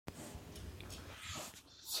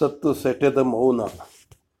ಸತ್ತು ಸೆಟೆದ ಮೌನ.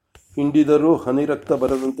 ಹಿಂಡಿದರೂ ಹನಿರಕ್ತ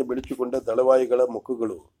ಬರದಂತೆ ಬೆಳೆಸಿಕೊಂಡ ದಳವಾಯಿಗಳ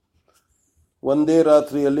ಮುಖಗಳು. ಒಂದೇ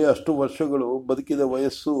ರಾತ್ರಿಯಲ್ಲಿ ಅಷ್ಟು ವರ್ಷಗಳು ಬದುಕಿದ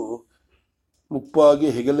ವಯಸ್ಸು ಮುಪ್ಪಾಗಿ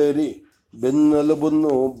ಹೆಗಲೇರಿ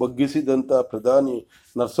ಬೆನ್ನೆಲುಬನ್ನು ಬಗ್ಗಿಸಿದಂಥ ಪ್ರಧಾನಿ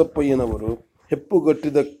ನರಸಪ್ಪಯ್ಯನವರು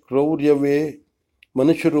ಹೆಪ್ಪುಗಟ್ಟಿದ ಕ್ರೌರ್ಯವೇ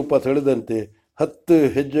ಮನುಷ್ಯರೂಪ ತಳೆದಂತೆ 10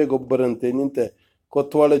 ಹೆಜ್ಜೆಗೊಬ್ಬರಂತೆ ನಿಂತ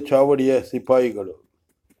ಕೊತ್ವಾಳ ಚಾವಡಿಯ ಸಿಪಾಯಿಗಳು.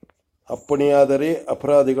 ಅಪ್ಪಣೆಯಾದರೆ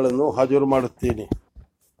ಅಪರಾಧಿಗಳನ್ನು ಹಾಜರು ಮಾಡುತ್ತೇನೆ.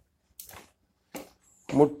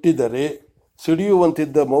 ಮುಟ್ಟಿದರೆ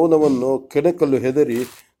ಸಿಡಿಯುವಂತಿದ್ದ ಮೌನವನ್ನು ಕೆಣಕಲು ಹೆದರಿ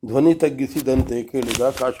ಧ್ವನಿ ತಗ್ಗಿಸಿದಂತೆ ಕೇಳಿದ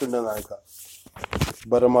ಕಾಶಣ್ಣ ನಾಯಕ.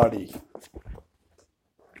 ಬರಮಾಡಿ.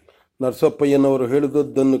 ನರಸಪ್ಪಯ್ಯನವರು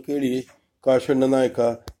ಹೇಳಿದದ್ದನ್ನು ಕೇಳಿ ಕಾಶಣ್ಣ ನಾಯಕ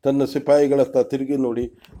ತನ್ನ ಸಿಪಾಯಿಗಳತ್ತ ತಿರುಗಿ ನೋಡಿ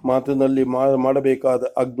ಮಾತಿನಲ್ಲಿ ಮಾಡಬೇಕಾದ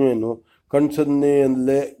ಆಜ್ಞೆಯನ್ನು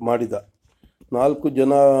ಕಣ್ಸನ್ನೆಯಲ್ಲೇ ಮಾಡಿದ. 4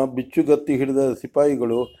 ಜನ ಬಿಚ್ಚುಗತ್ತಿ ಹಿಡಿದ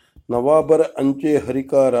ಸಿಪಾಯಿಗಳು ನವಾಬರ ಅಂಚೆ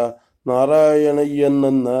ಹರಿಕಾರ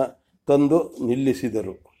ನಾರಾಯಣಯ್ಯನನ್ನ ತಂದು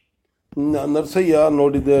ನಿಲ್ಲಿಸಿದರು.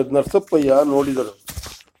 ನರಸಪ್ಪಯ್ಯ ನೋಡಿದರು.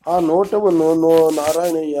 ಆ ನೋಟವನ್ನು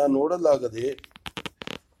ನಾರಾಯಣಯ್ಯ ನೋಡಲಾಗದೆ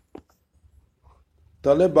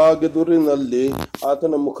ತಲೆಬಾಗೆದುರಿನಲ್ಲಿ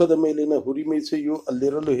ಆತನ ಮುಖದ ಮೇಲಿನ ಹುರಿಮೀಸೆಯು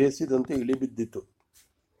ಅಲ್ಲಿರಲು ಹೇಸಿದಂತೆ ಇಳಿಬಿದ್ದಿತು.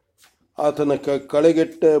 ಆತನ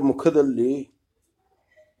ಕಳೆಗೆಟ್ಟ ಮುಖದಲ್ಲಿ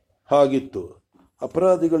ಹಾಗಿತ್ತು.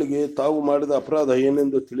 ಅಪರಾಧಿಗಳಿಗೆ ತಾವು ಮಾಡಿದ ಅಪರಾಧ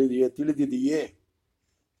ಏನೆಂದು ತಿಳಿದಿದೆಯೇ?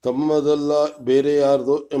 ತಮ್ಮದಲ್ಲ ಬೇರೆ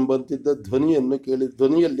ಯಾರ್ದೋ ಎಂಬಂತಿದ್ದ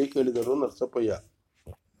ಧ್ವನಿಯಲ್ಲಿ ಕೇಳಿದರು ನರಸಪ್ಪಯ್ಯ.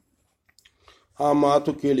 ಆ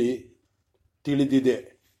ಮಾತು ಕೇಳಿ ತಿಳಿದಿದೆ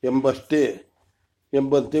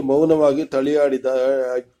ಎಂಬಂತೆ ಮೌನವಾಗಿ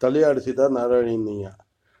ತಲೆಯಾಡಿಸಿದ ನಾರಾಯಣಯ್ಯ.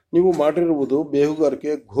 ನೀವು ಮಾಡಿರುವುದು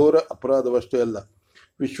ಬೇಹುಗಾರಿಕೆ ಘೋರ ಅಪರಾಧವಷ್ಟೇ ಅಲ್ಲ,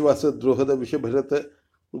 ವಿಶ್ವಾಸದ್ರೋಹದ ವಿಷಭರಿತ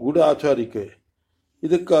ಗೂಢಾಚಾರಿಕೆ.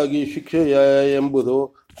 ಇದಕ್ಕಾಗಿ ಶಿಕ್ಷೆ ಎಂಬುದು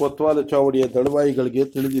ಕೊತ್ವಾಲ ಚಾವಡಿಯ ದಳವಾಯಿಗಳಿಗೆ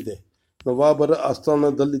ತಿಳಿದಿದೆ. ನವಾಬರ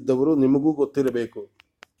ಆಸ್ಥಾನದಲ್ಲಿದ್ದವರು ನಿಮಗೂ ಗೊತ್ತಿರಬೇಕು.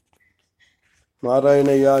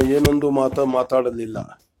 ನಾರಾಯಣಯ್ಯ ಏನೊಂದು ಮಾತಾಡಲಿಲ್ಲ.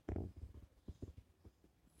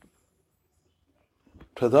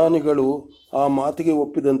 ಪ್ರಧಾನಿಗಳು ಆ ಮಾತಿಗೆ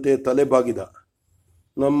ಒಪ್ಪಿದಂತೆ ತಲೆ ಬಾಗಿದ.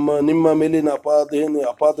 ನಿಮ್ಮ ಮೇಲಿನ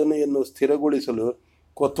ಅಪಾದನೆಯನ್ನು ಸ್ಥಿರಗೊಳಿಸಲು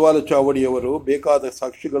ಕೊತ್ವಾಲ ಚಾವಡಿಯವರು ಬೇಕಾದ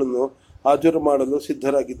ಸಾಕ್ಷಿಗಳನ್ನು ಹಾಜರು ಮಾಡಲು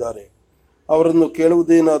ಸಿದ್ಧರಾಗಿದ್ದಾರೆ. ಅವರನ್ನು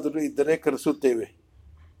ಕೇಳುವುದೇನಾದರೂ ಇದ್ದರೆ ಕರೆಸುತ್ತೇವೆ.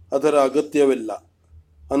 ಅದರ ಅಗತ್ಯವಿಲ್ಲ.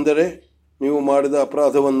 ಅಂದರೆ ನೀವು ಮಾಡಿದ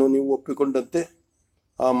ಅಪರಾಧವನ್ನು ನೀವು ಒಪ್ಪಿಕೊಂಡಂತೆ?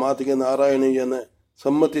 ಆ ಮಾತಿಗೆ ನಾರಾಯಣಯ್ಯನ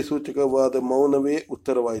ಸಮ್ಮತಿ ಸೂಚಕವಾದ ಮೌನವೇ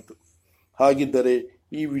ಉತ್ತರವಾಯಿತು. ಹಾಗಿದ್ದರೆ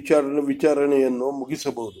ಈ ವಿಚಾರಣೆಯನ್ನು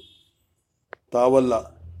ಮುಗಿಸಬಹುದು. ತಾವಲ್ಲ,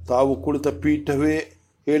 ತಾವು ಕುಳಿತ ಪೀಠವೇ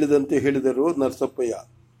ಹೇಳಿದಂತೆ ಹೇಳಿದರು ನರಸಪ್ಪಯ್ಯ.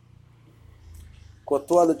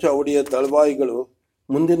 ಕೊತ್ವಾಲ ಚಾವಡಿಯ ದಳವಾಯಿಗಳು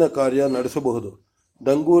ಮುಂದಿನ ಕಾರ್ಯ ನಡೆಸಬಹುದು.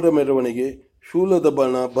 ಡಂಗೂರ ಮೆರವಣಿಗೆ, ಶೂಲದ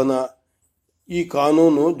ಬನ, ಈ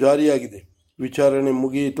ಕಾನೂನು ಜಾರಿಯಾಗಿದೆ. ವಿಚಾರಣೆ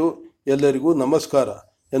ಮುಗಿಯಿತು, ಎಲ್ಲರಿಗೂ ನಮಸ್ಕಾರ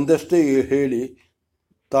ಎಂದಷ್ಟೇ ಹೇಳಿ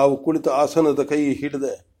ತಾವು ಕುಳಿತ ಆಸನದ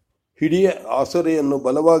ಹಿಡಿಯ ಆಸರೆಯನ್ನು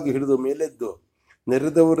ಬಲವಾಗಿ ಹಿಡಿದು ಮೇಲೆದ್ದು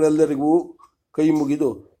ನೆರೆದವರೆಲ್ಲರಿಗೂ ಕೈ ಮುಗಿದು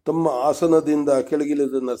ತಮ್ಮ ಆಸನದಿಂದ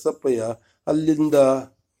ಕೆಳಗಿಳಿದ ನರಸಪ್ಪಯ್ಯ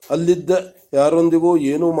ಅಲ್ಲಿದ್ದ ಯಾರೊಂದಿಗೂ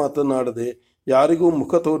ಏನೂ ಮಾತನಾಡದೆ, ಯಾರಿಗೂ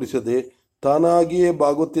ಮುಖ ತೋರಿಸದೆ, ತಾನಾಗಿಯೇ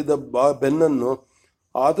ಬಾಗುತ್ತಿದ್ದ ಬೆನ್ನನ್ನು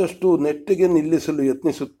ಆದಷ್ಟು ನೆಟ್ಟಿಗೆ ನಿಲ್ಲಿಸಲು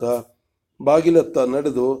ಯತ್ನಿಸುತ್ತಾ ಬಾಗಿಲತ್ತ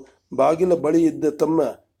ನಡೆದು ಬಾಗಿಲ ಬಳಿ ಇದ್ದ ತಮ್ಮ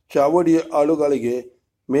ಚಾವಡಿಯ ಆಳುಗಳಿಗೆ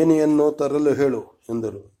ಮೇನೆಯನ್ನು ತರಲು ಹೇಳು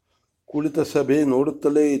ಎಂದರು. ಕುಳಿತ ಸಭೆ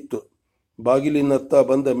ನೋಡುತ್ತಲೇ ಇತ್ತು. ಬಾಗಿಲಿನತ್ತ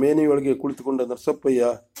ಬಂದ ಮೇನೆಯೊಳಗೆ ಕುಳಿತುಕೊಂಡ ನರಸಪ್ಪಯ್ಯ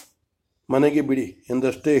ಮನೆಗೆ ಬಿಡಿ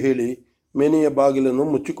ಎಂದಷ್ಟೇ ಹೇಳಿ ಮೇನೆಯ ಬಾಗಿಲನ್ನು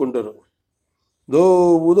ಮುಚ್ಚಿಕೊಂಡರು. ದೋ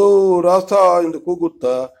ಉದೋ ರಾಸ್ತಾ ಎಂದು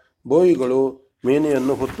ಕೂಗುತ್ತಾ ಬೋಯಿಗಳು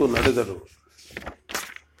ಮೇನೆಯನ್ನು ಹೊತ್ತು ನಡೆದರು.